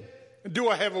 Do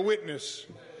I have a witness?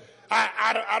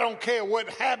 I don't care what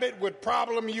habit, what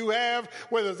problem you have,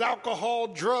 whether it's alcohol,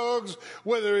 drugs,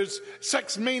 whether it's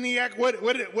sex maniac, whatever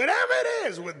it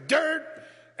is, with dirt,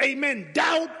 amen,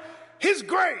 doubt, his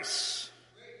grace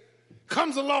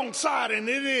comes alongside and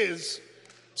it is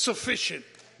sufficient.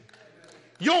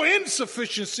 Your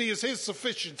insufficiency is his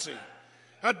sufficiency.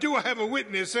 Do I have a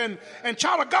witness? And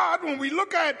child of God, when we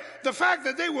look at the fact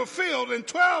that they were filled and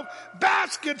 12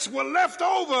 baskets were left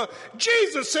over,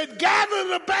 Jesus said, gather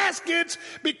the baskets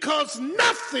because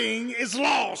nothing is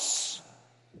lost.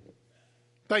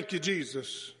 Thank you,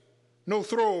 Jesus. No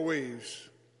throwaways.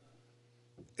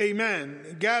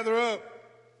 Amen. Gather up.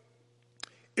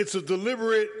 It's a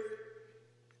deliberate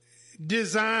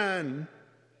design.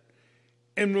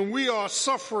 And when we are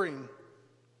suffering,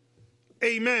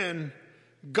 amen,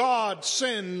 God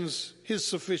sends his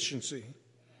sufficiency.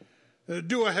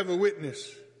 Do I have a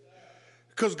witness?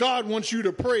 Because God wants you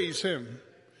to praise him.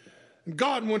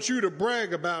 God wants you to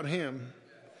brag about him.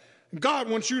 God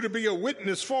wants you to be a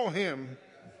witness for him.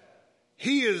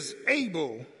 He is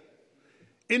able.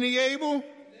 Isn't he able?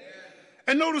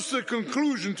 And notice the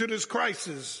conclusion to this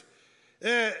crisis.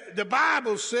 The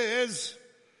Bible says,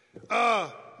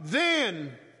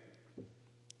 then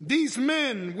these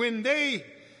men, when they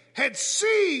had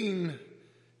seen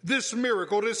this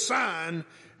miracle, this sign,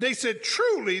 they said,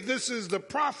 truly, this is the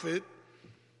prophet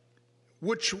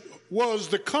which was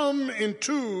to come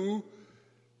into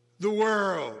the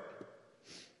world.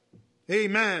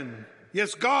 Amen.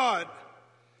 Yes, God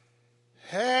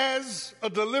has a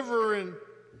delivering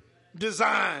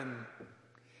design.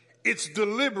 It's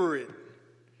deliberate.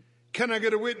 Can I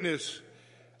get a witness?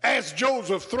 As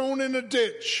Joseph, thrown in a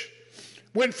ditch,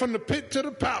 went from the pit to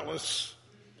the palace,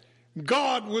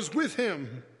 God was with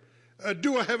him.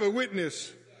 Do I have a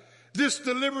witness? This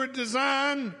deliberate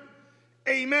design,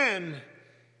 amen,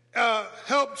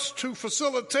 helps to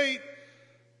facilitate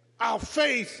our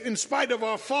faith in spite of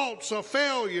our faults, our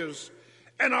failures,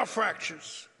 and our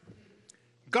fractures.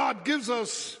 God gives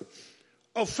us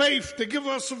a faith to give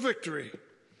us a victory.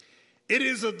 It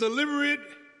is a deliberate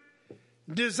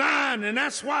design, and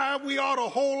that's why we ought to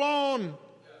hold on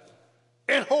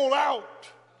and hold out.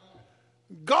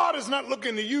 God is not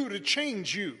looking to you to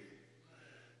change you.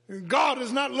 God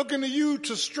is not looking to you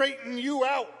to straighten you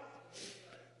out.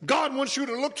 God wants you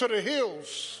to look to the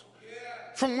hills,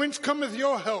 from whence cometh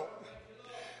your help.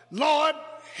 Lord,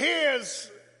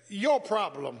 here's your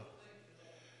problem.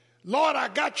 Lord, I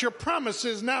got your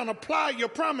promises now, and apply your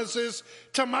promises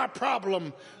to my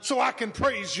problem so I can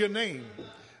praise your name.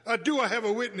 Do I have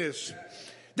a witness?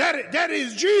 That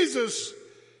is, Jesus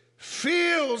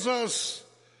fills us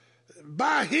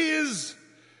by his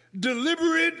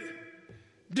deliberate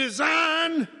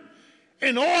design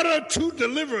in order to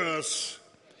deliver us.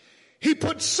 He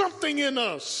puts something in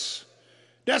us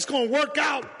that's going to work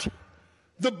out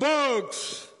the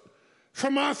bugs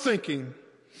from our thinking.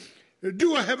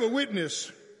 Do I have a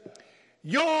witness?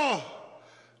 You're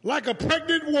like a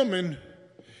pregnant woman.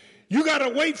 You got to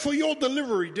wait for your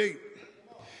delivery date.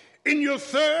 In your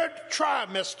third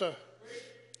trimester,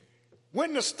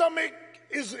 when the stomach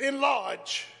is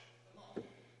enlarged,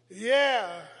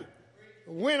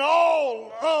 when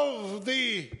all of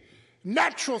the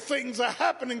natural things are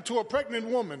happening to a pregnant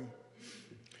woman,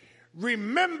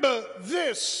 remember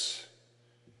this,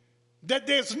 that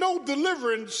there's no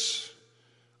deliverance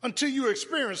until you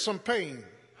experience some pain.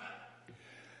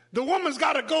 The woman's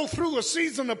got to go through a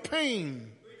season of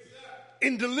pain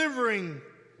in delivering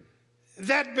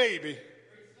that baby.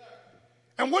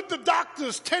 And what the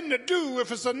doctors tend to do,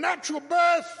 if it's a natural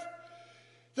birth,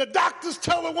 the doctors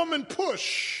tell a woman,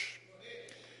 push.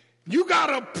 You got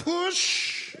to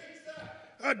push.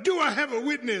 Do I have a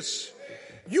witness?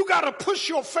 You got to push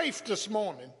your faith this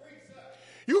morning.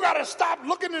 You got to stop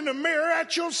looking in the mirror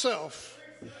at yourself,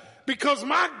 because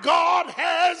my God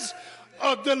has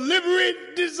a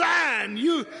deliberate design.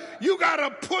 You got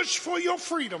to push for your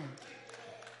freedom.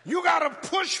 You got to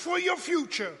push for your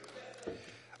future.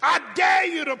 I dare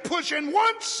you to push. And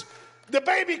once the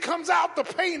baby comes out, the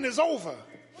pain is over.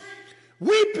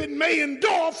 Weeping may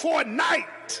endure for a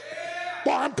night.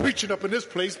 Boy, I'm preaching up in this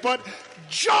place, but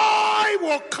joy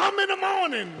will come in the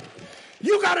morning.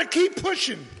 You got to keep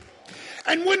pushing.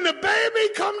 And when the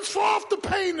baby comes forth, the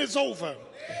pain is over.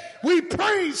 We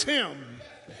praise him.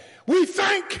 We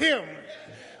thank him.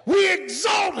 We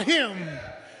exalt him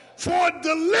for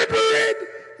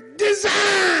deliberate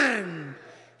design.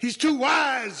 He's too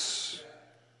wise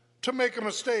to make a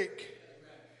mistake.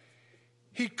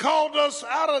 He called us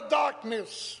out of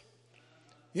darkness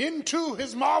into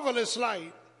his marvelous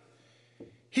light.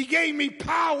 He gave me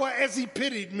power as he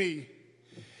pitied me.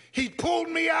 He pulled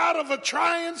me out of a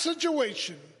trying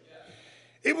situation.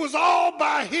 It was all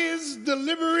by his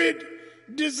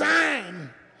deliberate design.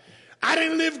 I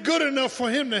didn't live good enough for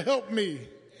him to help me.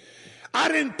 I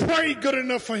didn't pray good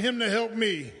enough for him to help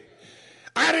me.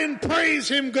 I didn't praise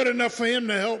him good enough for him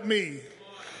to help me.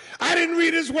 I didn't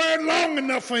read his word long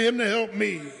enough for him to help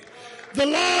me. The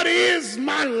Lord is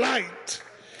my light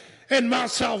and my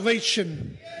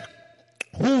salvation.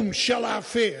 Whom shall I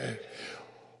fear?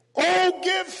 Oh,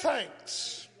 give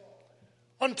thanks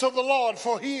unto the Lord,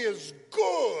 for he is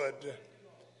good,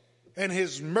 and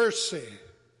his mercy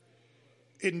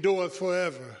endureth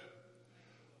forever.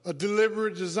 A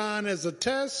deliberate design as a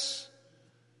test,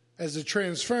 as a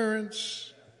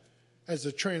transference, as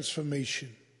a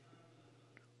transformation.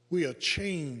 We are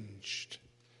changed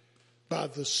by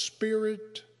the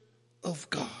Spirit of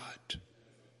God.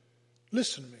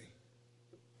 Listen to me.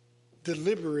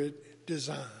 Deliberate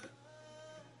design.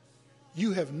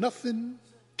 You have nothing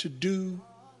to do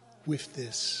with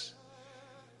this.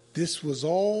 This was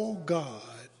all God,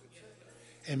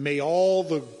 and may all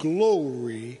the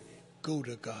glory go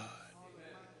to God.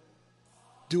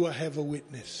 Do I have a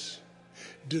witness?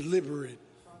 Deliberate.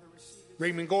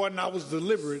 Raymond Gordon, I was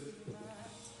deliberate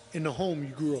in the home you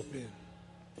grew up in.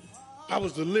 I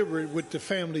was deliberate with the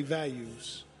family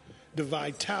values, the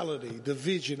vitality, the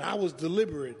vision. I was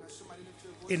deliberate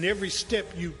in every step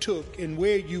you took and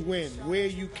where you went, where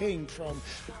you came from.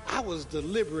 I was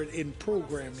deliberate in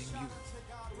programming you.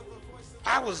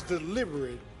 I was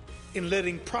deliberate in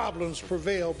letting problems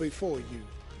prevail before you.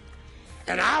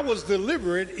 And I was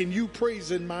deliberate in you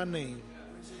praising my name.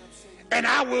 And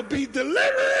I will be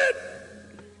deliberate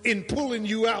in pulling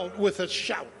you out with a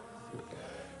shout.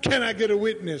 Can I get a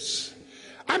witness?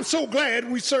 I'm so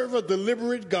glad we serve a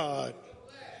deliberate God.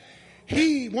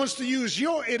 He wants to use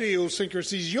your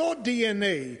idiosyncrasies, your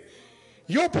DNA,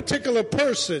 your particular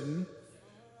person,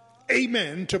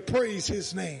 amen, to praise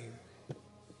his name.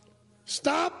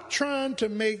 Stop trying to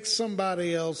make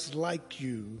somebody else like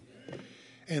you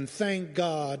and thank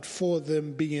God for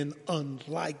them being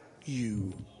unlike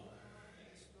you.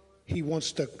 He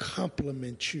wants to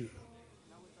compliment you.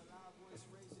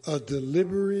 A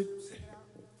deliberate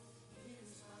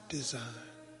design.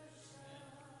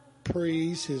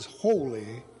 Praise his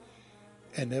holy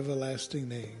and everlasting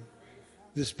name.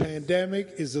 This pandemic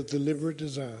is a deliberate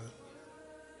design.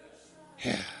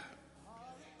 Yeah.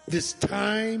 This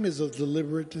time is a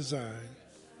deliberate design.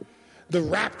 The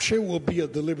rapture will be a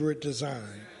deliberate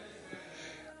design.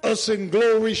 Us in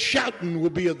glory shouting will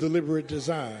be a deliberate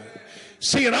design.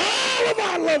 Seeing all of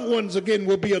our loved ones again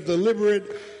will be a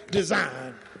deliberate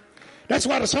design. That's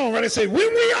why the songwriter said,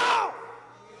 when we all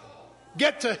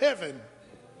get to heaven,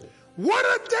 what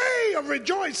a day of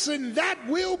rejoicing that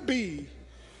will be.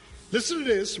 Listen to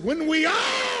this. When we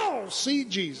all see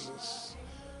Jesus,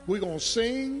 we're going to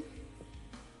sing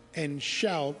and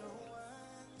shout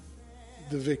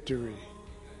the victory.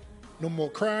 No more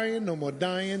crying, no more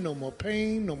dying, no more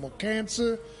pain, no more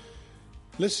cancer.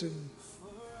 Listen,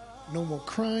 no more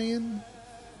crying.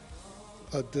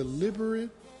 A deliberate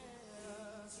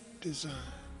design.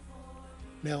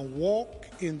 Now walk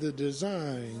in the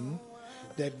design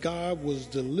that God was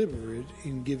deliberate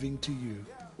in giving to you.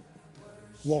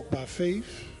 Walk by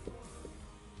faith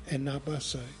and not by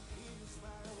sight.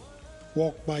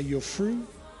 Walk by your fruit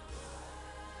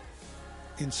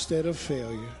instead of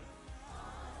failure.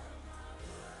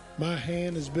 My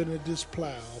hand has been at this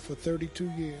plow for 32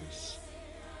 years,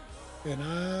 and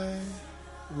I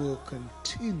will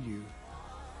continue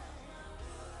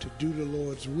to do the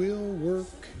Lord's will,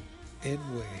 work, and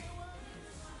way.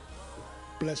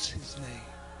 Bless his name,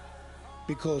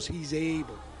 because he's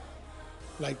able.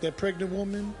 Like that pregnant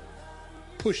woman,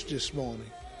 push this morning.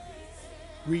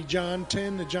 Read John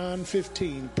 10 to John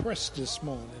 15. Press this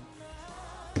morning.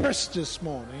 Press this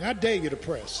morning. I dare you to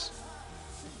press.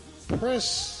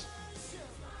 Press,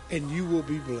 and you will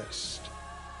be blessed.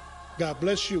 God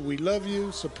bless you. We love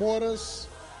you. Support us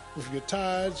with your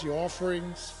tithes, your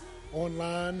offerings,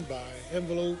 online by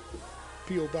envelope,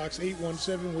 P.O. Box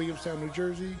 817, Williamstown, New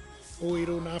Jersey,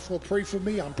 08094. Pray for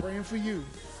me. I'm praying for you.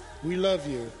 We love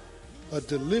you. A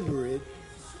deliberate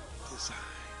design.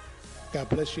 God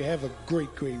bless you. Have a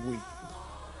great, great week.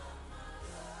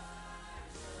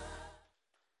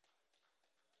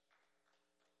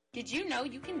 Did you know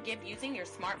you can give using your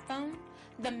smartphone?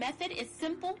 The method is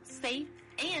simple, safe,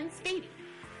 and speedy.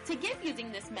 To give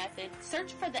using this method,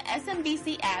 search for the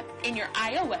SMBC app in your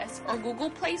iOS or Google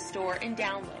Play Store and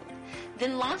download.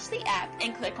 Then launch the app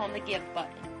and click on the Give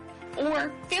button.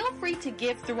 Or feel free to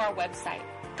give through our website.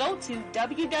 Go to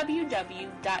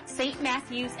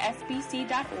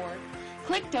www.stmatthewssbc.org,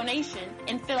 click Donation,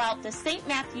 and fill out the St.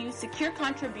 Matthews Secure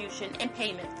Contribution and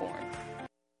Payment Form.